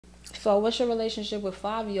So what's your relationship with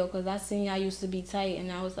Fivio? Because I seen y'all used to be tight,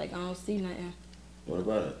 and I was like, I don't see nothing. What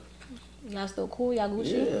about it? Y'all still cool? Y'all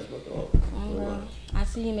Gucci? Yeah, that's what I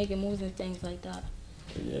see you making moves and things like that.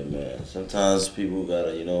 Yeah, man. Sometimes people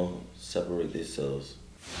gotta, you know, separate themselves.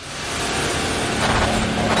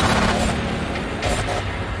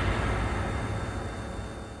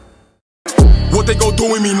 What they gon'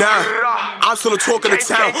 do with me now? I'm still a talk of the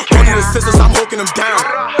town. Running the sisters, I'm hooking them down.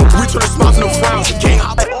 We turn the smiles into frowns.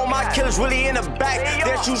 All my killers really in the back.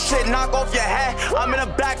 That you shit, knock off your hat. I'm in the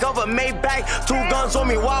back of a Maybach. 2 guns on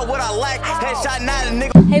me, why would I lack? Headshot, not a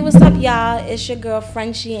nigga. Hey, what's up, y'all? It's your girl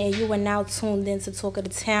Frenchy, and you are now tuned in to Talk of the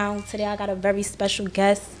Town. Today I got a very special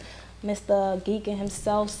guest, Mr. Geek and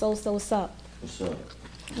himself. Sosa, what's up? What's up?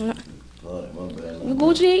 Mm. My bad. You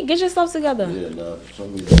Gucci? Get yourself together. Yeah, nah, for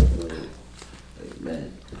some reason I feel like,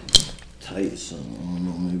 man, tight or something. I don't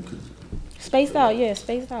know, maybe because... Spaced out, yeah,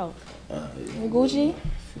 spaced out. Yeah. You Gucci?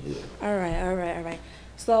 Yeah. All right.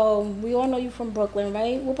 So, we all know you from Brooklyn,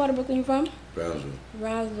 right? What part of Brooklyn you from?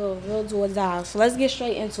 Brownsville, real do or die. So, let's get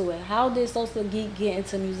straight into it. How did Sosa Geek get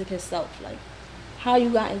into music himself? Like, how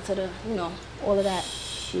you got into the, you know, all of that?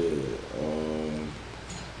 Shit,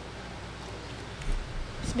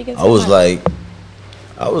 Speaking to I was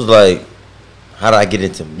like, how did I get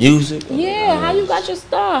into music? Yeah, how you got your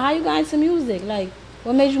start? How you got into music? Like,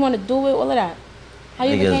 what made you want to do it? All of that. How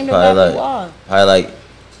you became the rapper you are? Probably like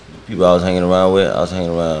the people I was hanging around with.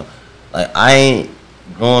 Like, I ain't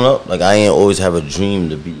growing up. Like, I ain't always have a dream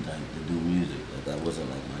to be like to do music. Like, that wasn't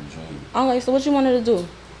like my dream. Okay, so what you wanted to do?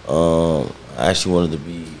 I actually wanted to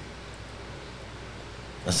be.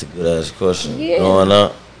 That's a good ass question. Yeah. Growing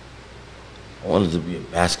up, I wanted to be a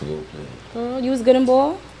basketball player. You was good in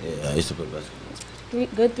ball? Yeah, I used to play basketball.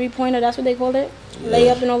 Good 3-pointer, that's what they called it? Yeah.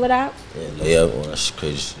 Layup and all of that? Yeah, layup, all that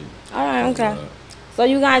crazy shit. Alright, okay. So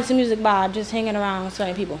you got into music by just hanging around with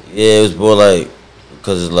certain people? Yeah, it was more like,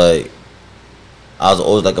 because it's like, I was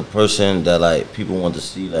always like a person that like, people wanted to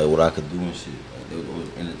see like what I could do and shit. Like, they would always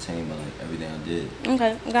entertain by like everything I did.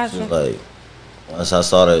 Okay, gotcha. So like, once I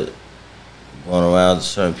started going around to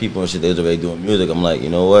certain people and shit, they was already doing music, I'm like, you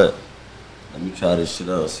know what? Let me try this shit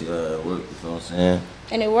out, see how it works, you know what I'm saying?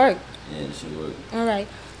 And it worked? Yeah, it should work. Alright.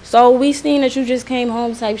 So we seen that you just came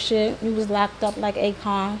home type shit. You was locked up like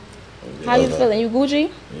Akon. Yeah, how you feeling? You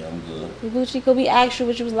Gucci? Yeah, I'm good. You Gucci? Could we ask you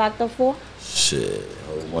what you was locked up for? Shit, a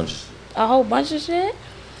whole bunch of shit. A whole bunch of shit?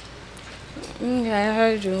 Okay, I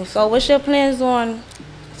heard you. So what's your plans on,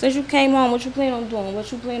 since you came home, what you plan on doing?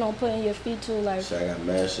 What you plan on putting your feet to? Like? So I got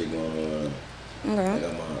mad shit going on. Okay. I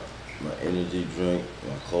got my energy drink,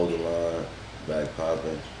 my clothing line, back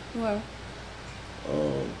popping. Okay.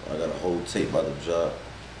 I got a whole tape about to drop.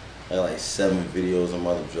 I got like 7 videos I'm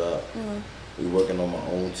about to drop. We working on my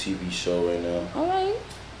own TV show right now. Alright.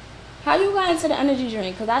 How you got into the energy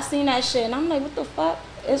drink? Cause I seen that shit and I'm like, what the fuck?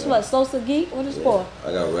 It's what, Sosa Geek? What is it for?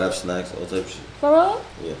 I got rap snacks, all type of shit. For real?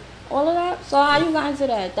 Yeah. All of that? So how you got into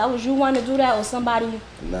that? That was you wanting to do that or somebody?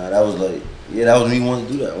 Nah, that was like, yeah, that was me wanting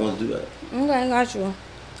to do that. I wanted to do that. Okay, got you.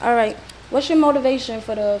 Alright. What's your motivation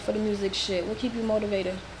for the music shit? What keep you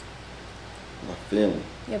motivated? My family.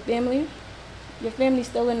 Your family? Your family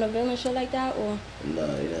still in the village and shit like that, or? Nah,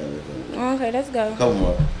 yeah. Okay, let's go. A couple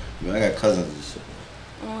more. I mean, I got cousins and shit.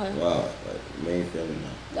 Okay. Wow, like main family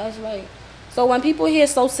now. That's right. So when people hear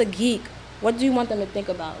Sosa Geek, what do you want them to think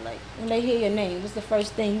about? Like when they hear your name, what's the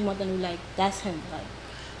first thing you want them to be like? That's him. Like.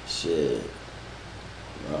 Shit.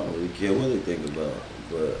 I don't really care what they think about,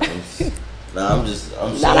 but I'm saying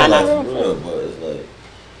like for real, but it's like,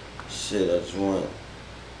 shit. I just want.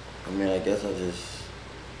 I mean, I guess I just.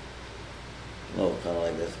 No, kind of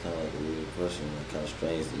like that's kind of like a weird question, like kind of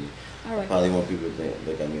strange to me. All right. I probably want people to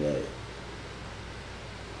look at me like.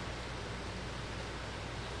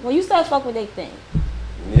 Well, you said fuck what they think.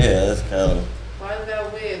 Yeah, that's kind of. Why is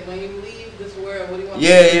that weird? When you leave this world, what do you want?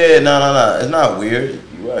 Yeah, no. It's not weird.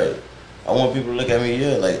 You're right. I want people to look at me,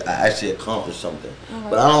 yeah, like I actually accomplished something.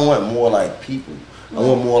 But I don't want more like people. I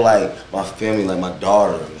want more like my family, like my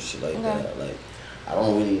daughter and shit like that. Like I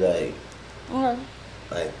don't really like.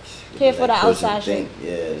 Like care for the outside shit.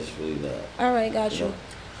 Yeah, it's really not. All right, got you.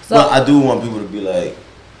 So but I do want people to be like,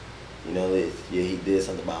 you know, yeah, he did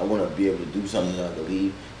something, but I want to be able to do something that I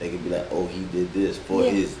believe they could be like, oh, he did this for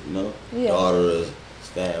his, you know, daughter, his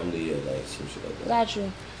family, or like some shit like that. Got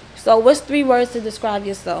you. So what's 3 words to describe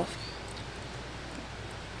yourself?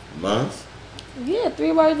 Mine? Yeah,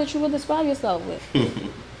 3 words that you would describe yourself with.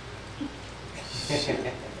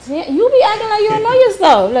 You be acting like you don't know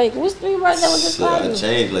yourself. Like, what's 3 words that would describe you? I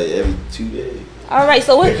change like every 2 days. All right,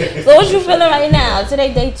 so what you feeling right now?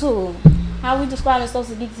 Today, day 2. How we describing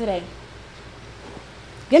Sosa Geek today?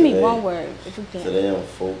 Give me one word if you can. Today I'm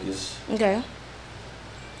focused. Okay.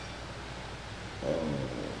 I'm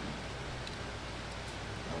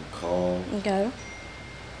calm. Okay.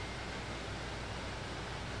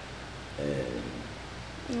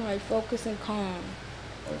 And All right, focus and calm.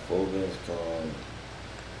 I'm focused, calm.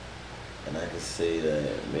 And I can say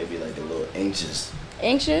that maybe like a little anxious.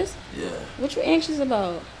 Anxious? Yeah. What you anxious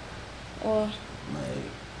about? Or Like,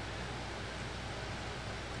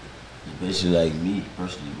 it's basically like me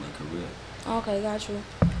personally, my career. okay, got you.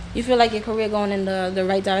 You feel like your career going in the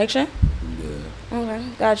right direction? Yeah. Okay,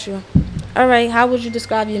 got you. All right, how would you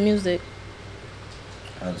describe your music?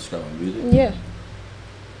 How to describe my music? Yeah.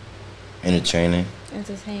 Entertaining.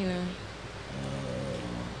 Entertaining.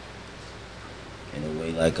 In a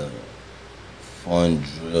way like a fun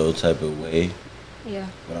drill type of way. Yeah.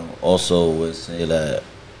 But I also would say that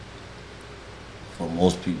for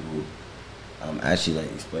most people, I'm actually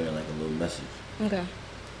like explaining like a little message. Okay.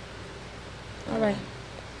 All right.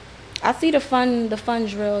 I see the fun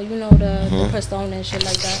drill, you know, the persona and shit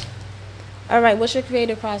like that. All right, what's your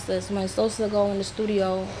creative process? When Sosa go in the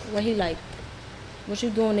studio, what he like? What you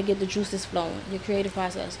doing to get the juices flowing? Your creative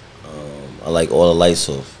process? I like all the lights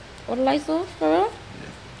off. All the lights off, for real?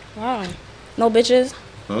 Yeah. Wow. No bitches?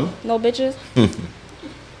 Huh? No bitches?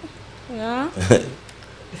 Yeah.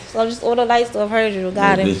 So just all the lights off, heard you,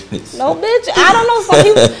 got No it. bitches. No bitch. I don't know.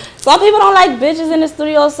 Some people don't like bitches in the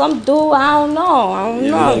studio. Some do. I don't know. I don't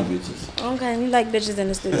Yeah, know. we like bitches. Okay, you like bitches in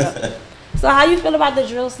the studio. So how you feel about the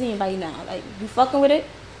drill scene right now? Like, you fucking with it?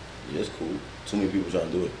 Yeah, it's cool. Too many people trying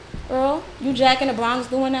to do it. Girl, you Jack in the Bronx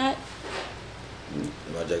doing that? Am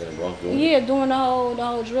I Jack in the Bronx doing it? Yeah, doing the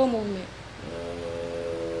whole drill movement.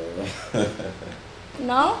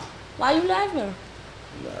 No? Why you laughing?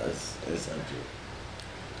 Nah, it's not true.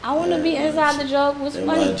 I want to be inside the joke. What's Am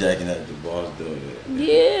funny? I Jack in the Bronx doing it?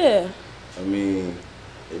 Yeah. I mean,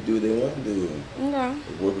 they do what they want to do. Okay.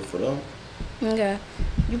 It's working for them. Okay.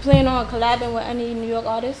 You plan on collabing with any New York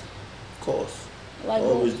artists? Of course. Like I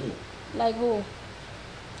who? always do. Like who?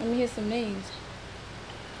 Let me hear some names.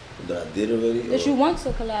 That I did already? That you want to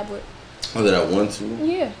collab with? Or that I want to?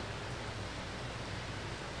 Yeah.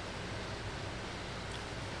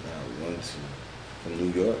 That I want to. From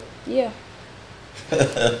New York? Yeah.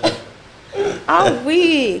 I'm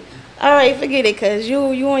weak. All right, forget it, cause you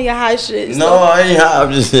on your high shit. No, I ain't high.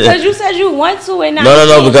 I'm just saying. Cause you said you want to and now.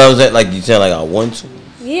 No, because like you said, like I want to.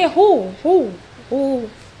 Yeah, who?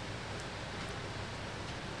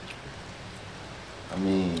 I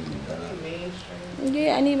mean,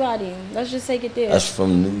 Yeah, anybody. Let's just take it there. that's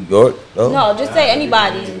from New York, though. No, just say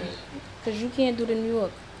anybody, cause you can't do the New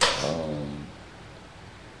York.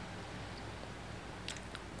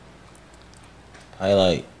 I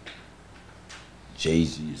like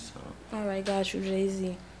Jay-Z or something. All right, got you,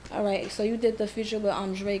 Jay-Z. All right, so you did the feature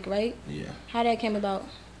with Drake, right? Yeah. How that came about?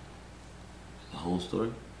 The whole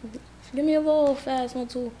story? Give me a little fast one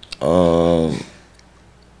too.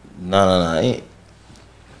 Nah, ain't.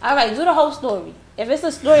 All right, do the whole story. If it's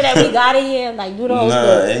a story that we got in here, like do the whole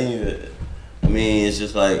story. Ain't. I mean, it's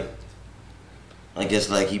just like, I guess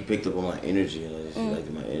like he picked up on my energy and I just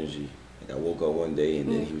liked my energy. Like I woke up one day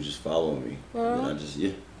and then he was just following me. And I just,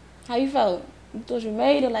 yeah. How you felt? You thought you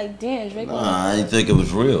made it? Like, damn, Drake. Nah, I didn't think it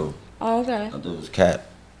was real. Oh, okay. I thought it was cap.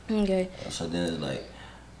 Okay. So then it's like,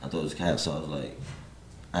 I thought it was cap, so I was like,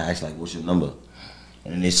 I asked like, what's your number?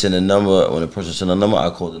 And then they sent a number, when the person sent a number, I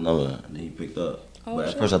called the number, and then he picked up. Oh, but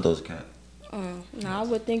at shit. first I thought it was cap. Nah, I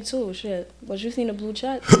would think too, shit. But you seen the blue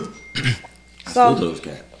check? I still thought it was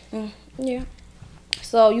cap. Yeah.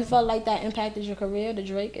 So you felt like that impacted your career, the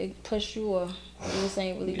Drake? It pushed you or you just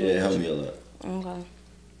ain't really Yeah, doing it helped me a lot. Okay.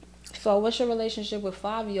 So what's your relationship with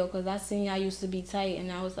Fivio? Because I seen y'all used to be tight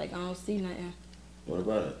and I was like, I don't see nothing. What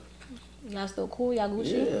about it? Y'all still cool? Y'all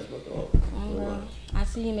Gucci? Yeah, that's my dog. Okay. I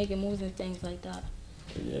see you making moves and things like that.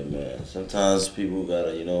 Yeah, man. Sometimes people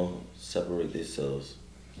gotta, separate themselves.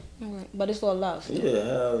 Okay. But it's all love. Still. Yeah,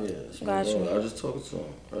 hell yeah. That's my Got dog. you. I was just talking to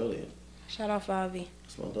him earlier. Shout out Fivio.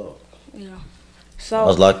 That's my dog. Yeah. I So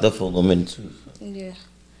was locked up for a little minute too. So. yeah.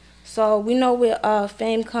 So we know with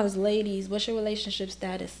fame comes ladies. What's your relationship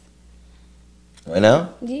status? Right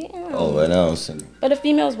now? Yeah. Oh, right now I'm single. For the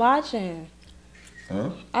females watching.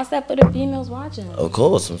 Huh? I said for the females watching. Of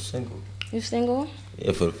course, I'm single. You single?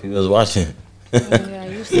 Yeah, for the females watching. Yeah,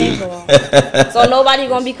 you single. So nobody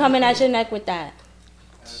gonna be coming at your neck with that.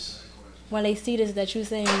 When they see this that you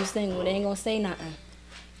saying you single, they ain't gonna say nothing.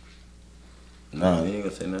 Nah, you ain't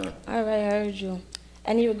gonna say nothing. All right, I heard you.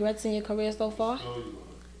 Any regrets in your career so far?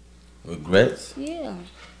 Regrets? Yeah.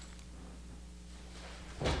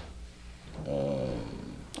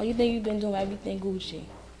 Or you think you've been doing everything Gucci?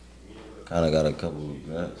 Kind of got a couple of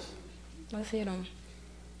regrets. Let's hear them.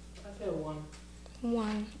 I said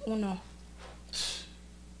one. Uno.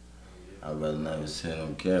 I'd rather not even say it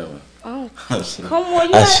on camera. Oh, come on,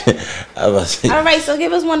 you all right, so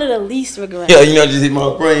give us one of the least regrets. Yo, you know, just hit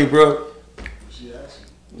my brain, bro.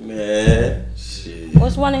 Man, shit.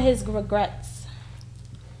 What's one of his regrets?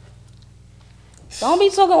 Don't be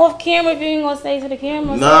talking off camera if you ain't gonna say it to the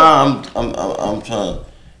camera. Nah, I'm trying.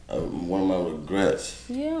 One of my regrets.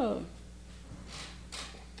 Yeah.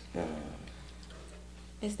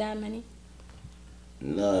 Is that many?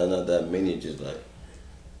 Nah, not that many. Just like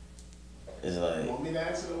it's like. Want me to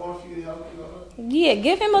answer the one for you to help you out? Yeah,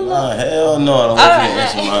 give him a look. Nah, hell no. I don't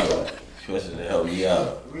want you to answer my question to help me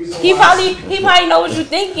out. He probably know what you're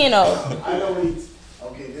thinking of. I know what he's.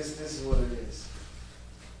 Okay, this is what it is.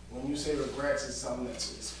 When you say regrets, it's something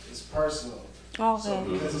that's it's personal. Okay. So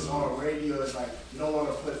because it's on radio, it's like you don't want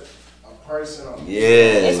to put a person on.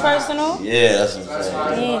 Yeah. It's personal. Yeah, that's what I'm That's saying.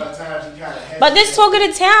 why a lot of times you kind of. But this talk of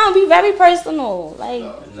the town be very personal. Like.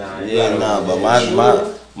 Nah,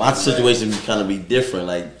 but my situation kind of be different.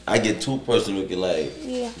 Like I get too personal, it can like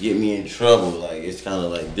get me in trouble. Like it's kind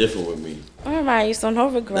of like different with me. All right, so no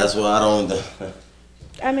regrets. That's why I don't.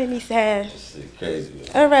 That made me sad. This is crazy. Man.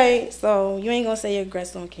 All right, so you ain't gonna say your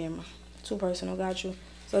regrets on camera. Too personal, got you.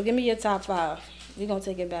 So give me your top 5. We gonna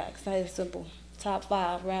take it back. It's nice and simple. Top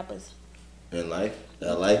 5 rappers. In life?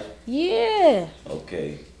 That life? Yeah.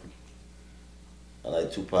 Okay. I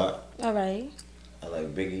like Tupac. All right. I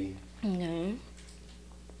like Biggie. Okay.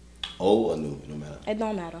 Old or new? It don't matter. It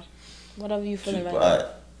don't matter. Whatever you feeling right now.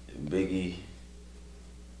 Tupac, Biggie.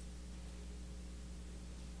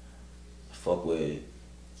 Fuck with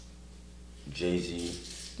Jay-Z.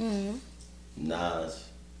 Nas.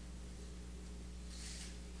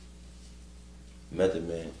 Method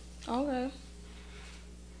Man. Okay.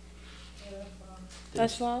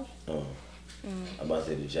 That's 5? I'm about to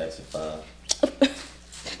say the Jackson 5.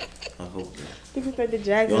 I hope that. You can the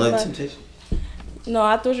Jackson. You don't like Temptation? No,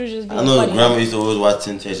 I thought you were just being I know funny. grandma used to always watch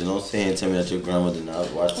Temptation. Don't say and tell me that your grandma did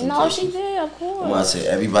not watch Temptation. No, she did, of course. I'm about to say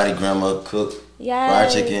everybody grandma cook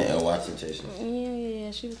fried chicken and watch Temptation.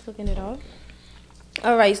 Yeah, she was cooking it up.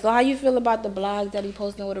 All right, so how you feel about the blogs that he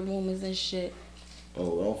posting with the rumors and shit?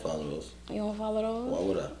 Oh, I don't follow those. You don't follow those? Why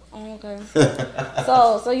would I? Oh, okay.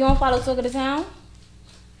 so you don't follow Talk of the Town?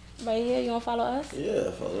 Right here, you don't follow us? Yeah,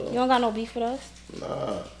 I follow. You don't got no beef with us?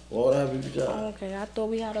 Nah. Why would I have beef with y'all? Oh, okay, I thought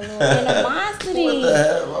we had a little animosity. What the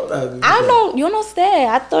hell? Why would I have beef with I y'all? don't. You don't stay.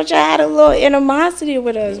 I thought y'all had a little animosity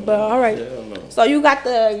with us, but all right. No. So you got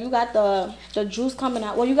the juice coming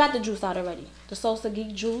out. Well, you got the juice out already. The Sosa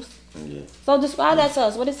Geek juice. Yeah. So describe that to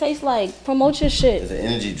us. What it tastes like. Promote your shit. It's an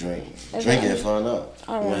energy drink. Drink it and find out.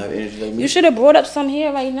 All right. You wanna have energy like me? You should have brought up some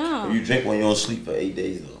here right now. You drink when you don't sleep for 8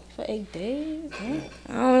 days though. For 8 days?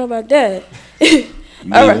 I don't know about that. You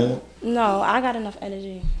all right. more? No, I got enough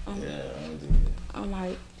energy. Yeah, I don't think that. I'm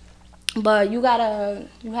like, but you had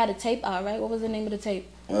a tape out, right? What was the name of the tape?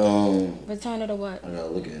 Return of the what? I gotta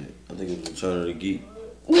look at it. I think it's Return of the Geek.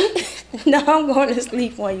 No, I'm going to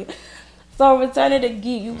sleep on you. So Return of the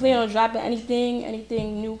Geek, you plan on dropping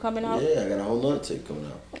anything new coming out? Yeah, I got a whole nother tape coming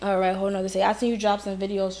out. All right, whole nother tape. I seen you drop some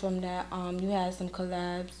videos from that. You had some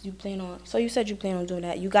collabs. You plan on? So you said you plan on doing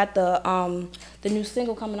that. You got the new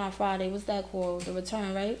single coming out Friday. What's that called? The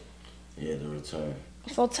Return, right? Yeah, The Return.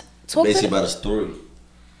 So talk basically to about a story,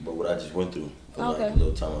 but what I just went through. For Okay. Like a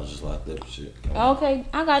little time I was just locked up and shit. Okay,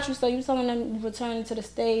 I got you. So you telling them you returning to the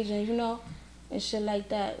stage and and shit like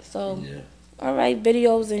that. So Yeah. all right,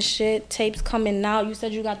 videos and shit, tapes coming out. You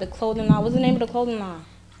said you got the clothing line. What's the name of the clothing line?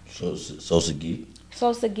 Sosa Geek.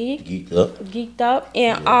 Sosa Geek. Geeked Up. Geeked Up.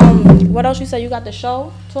 And what else you said? You got the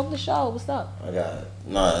show? Talk the show. What's up? I got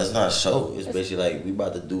it's not a show. It's basically like we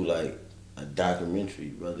about to do like a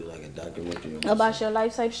documentary. We about to do like a documentary About your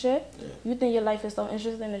life type shit? Yeah. You think your life is so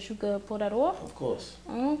interesting that you could pull that off? Of course.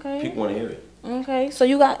 Okay. People want to hear it. Okay. So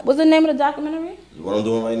you got, what's the name of the documentary? What I'm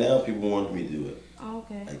doing right now, people want me to do it.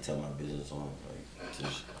 Okay. Like tell my business on. Like,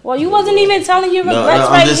 just, Well, you wasn't even telling your regrets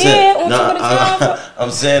I'm right just here saying, on Talk of the Town.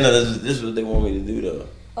 I'm saying that this is what they want me to do though.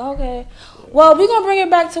 Okay. Well, we're going to bring it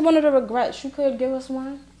back to one of the regrets. You could give us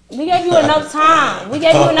one? We gave you enough time.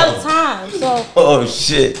 So Oh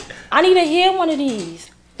shit. I need to hear one of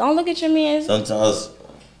these. Don't look at your man. Sometimes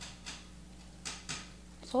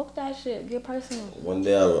Talk that shit. Get personal. one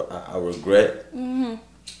day I regret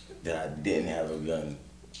that I didn't have a gun.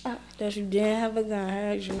 That you didn't have a gun,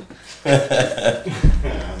 heard you.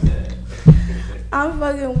 I'm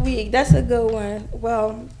fucking weak. That's a good one.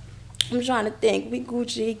 Well, I'm trying to think. We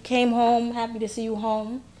Gucci. Came home. Happy to see you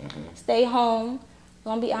home. Stay home.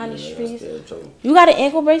 Don't be on the streets. You got an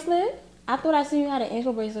ankle bracelet? I thought I seen you had an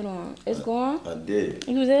ankle bracelet on. It's gone? I did.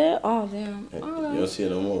 You did? Oh, damn. You don't see it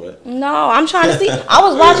no more, right? No, I'm trying to see. I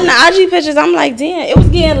was watching the IG pictures. I'm like, damn, it was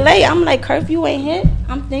getting late. I'm like, curfew ain't hit.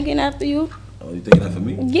 I'm thinking after you. Oh, you thinking that for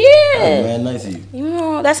me? Yeah. Oh, man, nice of you. You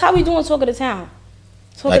know, that's how we doing Talk of the Town.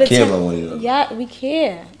 I care about one of you. Yeah, we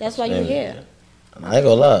care. That's why you're here. I ain't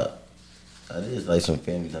gonna lie. That is like some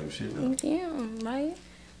family type of shit, man. Yeah, right?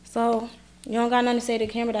 So, you don't got nothing to say to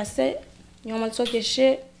the camera, that's it? You don't want to talk your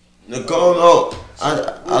shit? Nicole, no.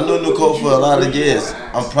 I knew Nicole for a lot of years.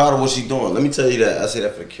 I'm proud of what she's doing. Let me tell you that. I say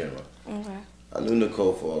that for the camera. Okay. I knew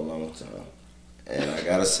Nicole for a long time. And I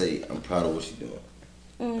gotta say, I'm proud of what she's doing.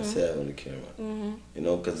 I say that on the camera. You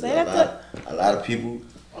know, because a lot of people.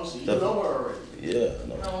 Oh, so you know her already? Yeah.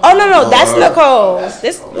 No. Oh, no, that's Nicole.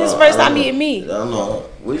 This first time meeting me. I don't know.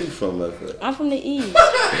 Where you from, my friend? I'm from the East.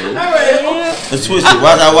 Yeah. Let's switch it.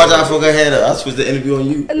 Watch out, I forgot head up. I switched the interview on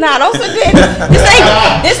you. Nah, don't switch it.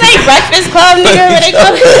 This ain't Breakfast Club, nigga.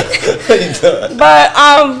 Where they come. But,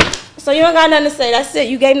 so you don't got nothing to say. That's it.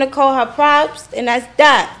 You gave Nicole her props, and that's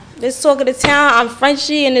that. This Talk of the Town. I'm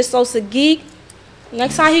Frenchy, and this Sosa Geek.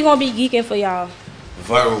 Next time he gonna be geeking for y'all.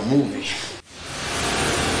 Viral movie.